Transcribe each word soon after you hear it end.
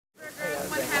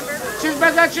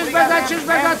cheeseburger, cheeseburger,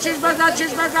 cheeseburger, cheeseburger,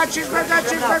 cheeseburger, cheeseburger,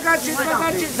 cheeseburger,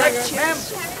 cheeseburger,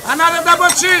 cheeseburger. Another double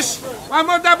cheese. One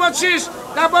more double cheese.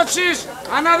 Double cheese.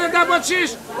 Another double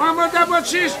cheese. One more double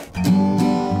cheese.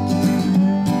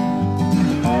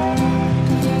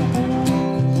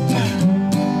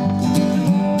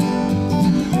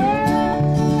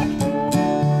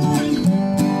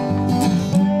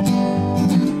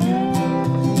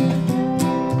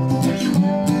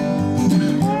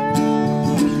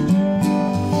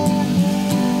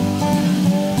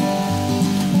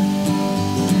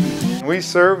 We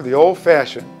serve the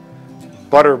old-fashioned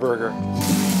butter burger.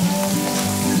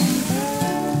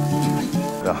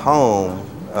 The home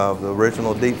of the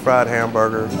original deep-fried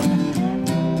hamburger.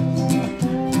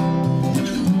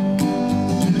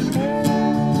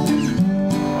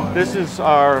 This is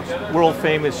our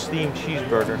world-famous steamed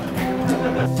cheeseburger.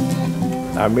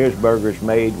 Our Mears burger is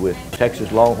made with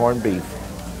Texas Longhorn beef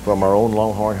from our own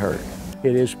Longhorn herd.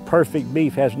 It is perfect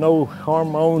beef, has no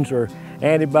hormones or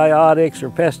antibiotics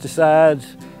or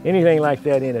pesticides, anything like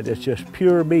that in it. It's just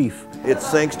pure beef. It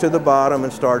sinks to the bottom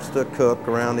and starts to cook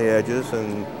around the edges,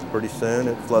 and pretty soon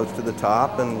it floats to the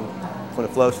top, and when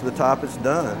it floats to the top, it's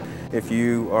done. If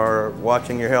you are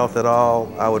watching your health at all,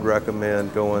 I would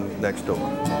recommend going next door.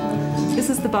 This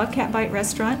is the Bobcat Bite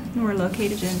restaurant, and we're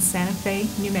located in Santa Fe,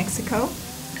 New Mexico.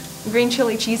 Green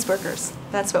chili cheeseburgers,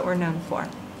 that's what we're known for.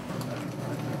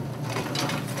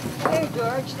 Hey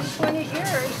George, this one is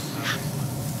yours.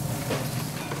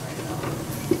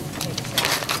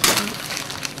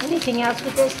 Anything else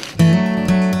with this?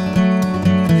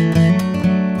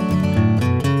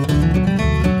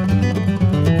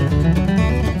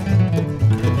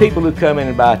 People who come in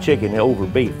and buy chicken over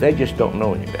beef, they just don't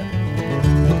know any better.